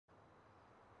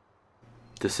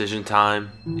Decision time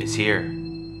is here.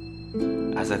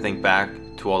 As I think back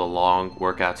to all the long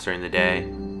workouts during the day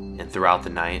and throughout the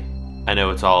night, I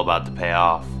know it's all about to pay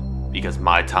off because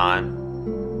my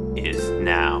time is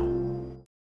now.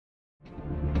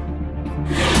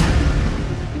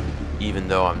 Even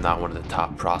though I'm not one of the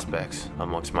top prospects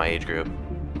amongst my age group,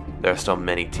 there are still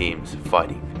many teams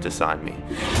fighting to sign me.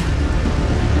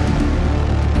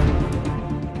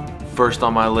 First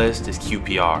on my list is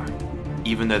QPR.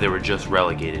 Even though they were just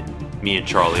relegated, me and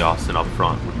Charlie Austin up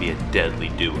front would be a deadly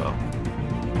duo.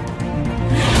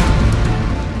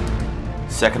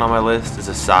 Second on my list is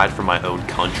a side from my own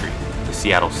country, the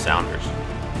Seattle Sounders.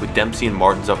 With Dempsey and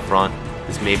Martins up front,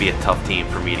 this may be a tough team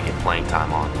for me to get playing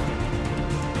time on.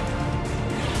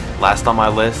 Last on my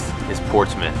list is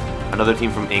Portsmouth, another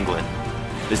team from England.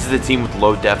 This is a team with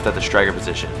low depth at the striker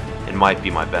position and might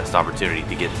be my best opportunity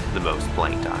to get the most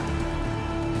playing time.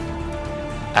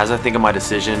 As I think of my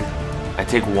decision, I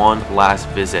take one last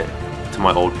visit to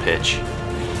my old pitch.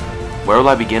 Where will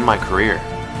I begin my career?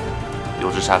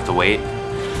 You'll just have to wait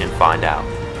and find out.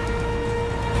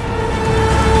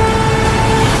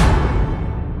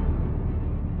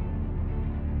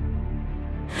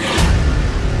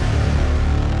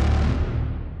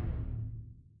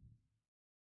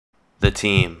 The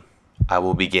team I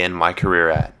will begin my career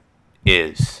at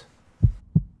is...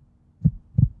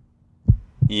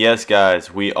 Yes,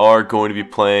 guys, we are going to be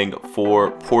playing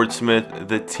for Portsmouth,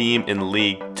 the team in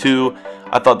League 2.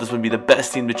 I thought this would be the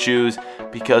best team to choose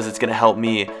because it's going to help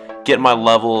me get my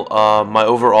level, my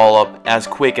overall up as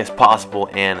quick as possible.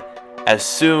 And as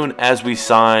soon as we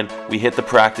sign, we hit the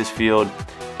practice field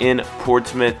in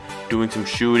Portsmouth, doing some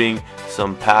shooting,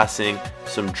 some passing,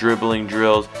 some dribbling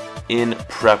drills in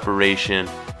preparation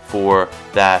for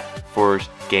that first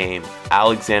game.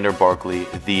 Alexander Barclay,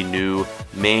 the new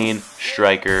main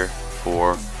striker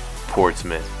for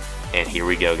Portsmouth. And here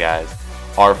we go, guys.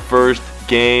 Our first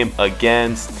game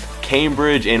against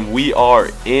Cambridge, and we are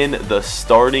in the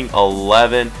starting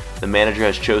 11. The manager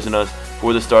has chosen us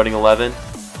for the starting 11.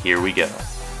 Here we go.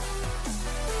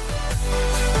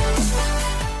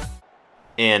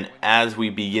 And as we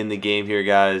begin the game here,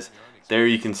 guys, there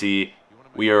you can see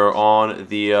we are on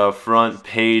the front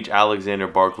page. Alexander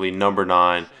Barclay, number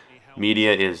 9.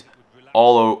 Media is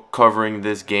all covering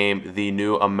this game, the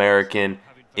new American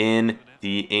in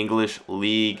the English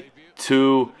League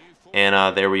 2.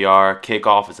 And there we are.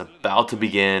 Kickoff is about to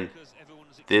begin.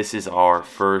 This is our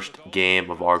first game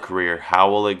of our career. How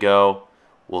will it go?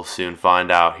 We'll soon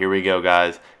find out. Here we go,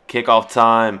 guys. Kickoff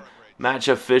time. Match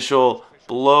official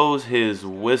blows his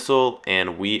whistle,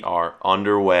 and we are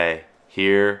underway.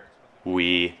 Here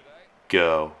we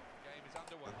go.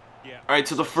 Alright,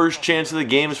 so the first chance of the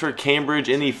game is for Cambridge.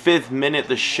 In the 5th minute,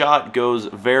 the shot goes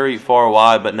very far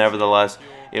wide, but nevertheless,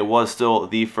 it was still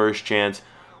the first chance.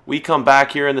 We come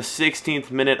back here in the 16th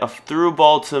minute, a through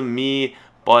ball to me,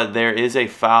 but there is a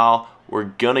foul. We're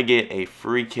going to get a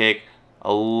free kick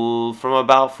from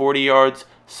about 40 yards,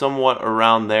 somewhat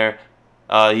around there.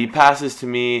 He passes to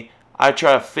me. I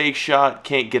try a fake shot,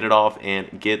 can't get it off,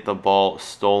 and get the ball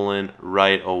stolen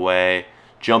right away.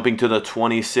 Jumping to the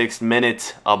 26th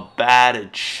minute, a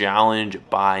bad challenge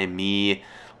by me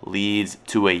leads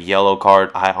to a yellow card.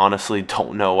 I honestly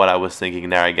don't know what I was thinking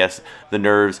there. I guess the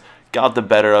nerves got the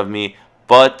better of me,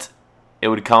 but it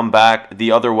would come back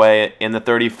the other way. In the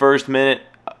 31st minute,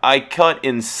 I cut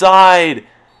inside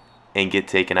and get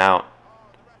taken out.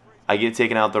 I get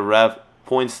taken out. The ref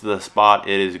points to the spot.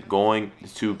 It is going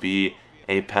to be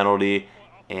a penalty,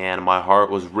 and my heart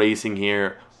was racing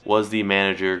here. Was the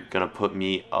manager going to put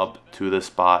me up to the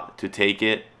spot to take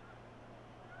it?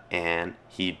 And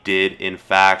he did, in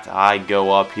fact. I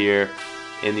go up here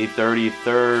in the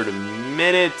 33rd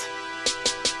minute.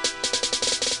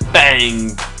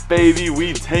 Bang! Baby,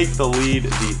 we take the lead.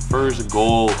 The first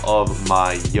goal of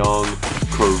my young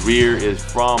career is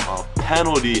from a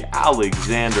penalty.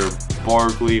 Alexander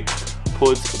Barclay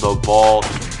puts the ball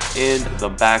in the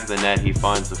back of the net. He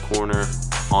finds the corner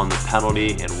on the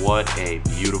penalty, and what a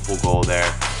beautiful goal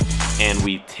there. And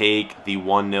we take the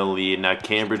 1-0 lead. Now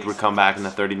Cambridge would come back in the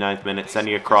 39th minute,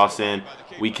 sending a cross in.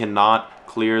 We cannot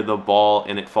clear the ball,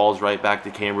 and it falls right back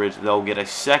to Cambridge. They'll get a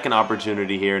second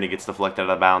opportunity here, and it gets deflected out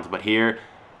of bounds. But here,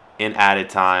 in added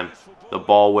time, the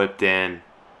ball whipped in,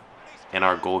 and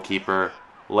our goalkeeper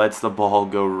lets the ball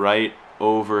go right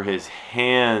over his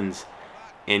hands,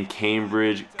 and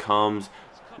Cambridge comes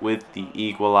with the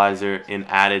equalizer in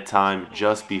added time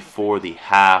just before the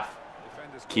half.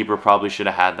 Keeper probably should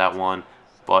have had that one,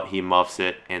 but he muffs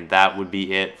it, and that would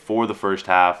be it for the first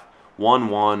half.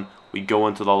 1-1. We go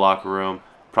into the locker room.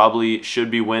 Probably should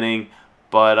be winning,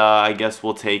 but I guess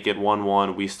we'll take it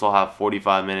 1-1. We still have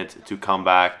 45 minutes to come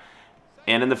back.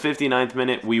 And in the 59th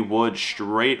minute, we would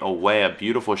straight away. A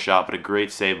beautiful shot, but a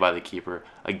great save by the keeper.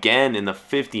 Again, in the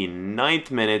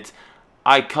 59th minute,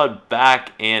 I cut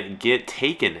back and get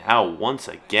taken out once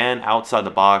again outside the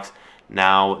box.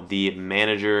 Now, the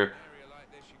manager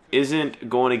isn't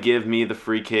going to give me the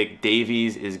free kick.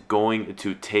 Davies is going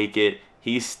to take it.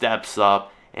 He steps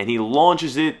up and he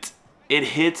launches it. It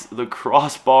hits the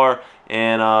crossbar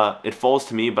and it falls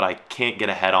to me, but I can't get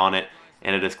a head on it,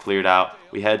 and it is cleared out.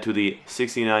 We head to the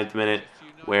 69th minute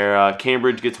where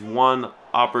Cambridge gets one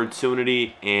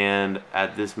opportunity, and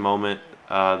at this moment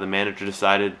the manager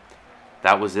decided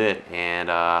that was it,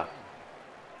 and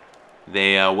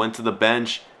they went to the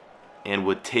bench and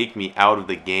would take me out of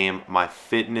the game. My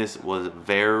fitness was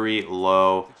very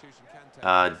low.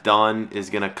 Dunn is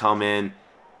going to come in,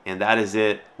 and that is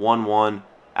it, 1-1.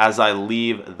 As I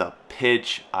leave the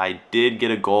pitch, I did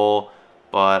get a goal,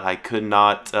 but I could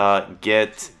not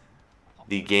get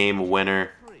the game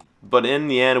winner. But in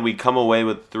the end, we come away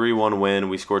with a 3-1 win.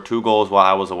 We scored 2 goals while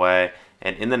I was away.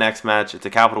 And in the next match, it's a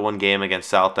Capital One game against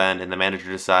Southend, and the manager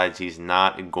decides he's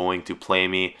not going to play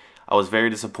me. I was very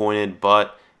disappointed,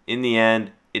 but in the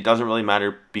end, it doesn't really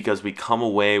matter because we come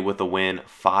away with a win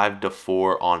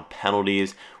 5-4 on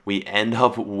penalties. We end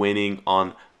up winning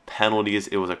on penalties.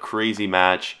 It was a crazy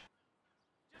match.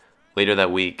 Later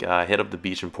that week, I hit up the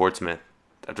beach in Portsmouth.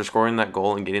 After scoring that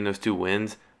goal and getting those 2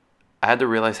 wins, I had to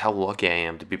realize how lucky I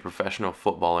am to be a professional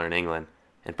footballer in England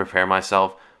and prepare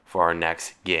myself for our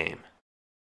next game.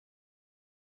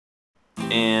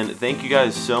 And thank you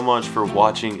guys so much for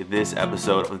watching this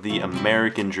episode of The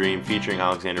American Dream featuring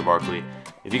Alexander Barclay.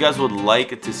 If you guys would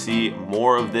like to see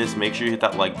more of this, make sure you hit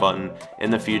that like button.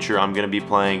 In the future, I'm going to be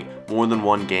playing more than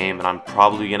one game, and I'm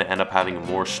probably going to end up having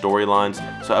more storylines.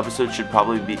 So episodes should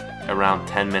probably be around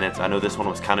 10 minutes. I know this one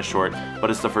was kind of short, but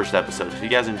it's the first episode. If you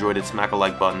guys enjoyed it, smack a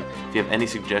like button. If you have any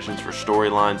suggestions for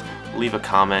storylines, leave a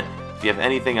comment. If you have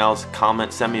anything else,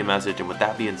 comment, send me a message. And with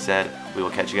that being said, we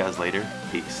will catch you guys later.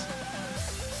 Peace.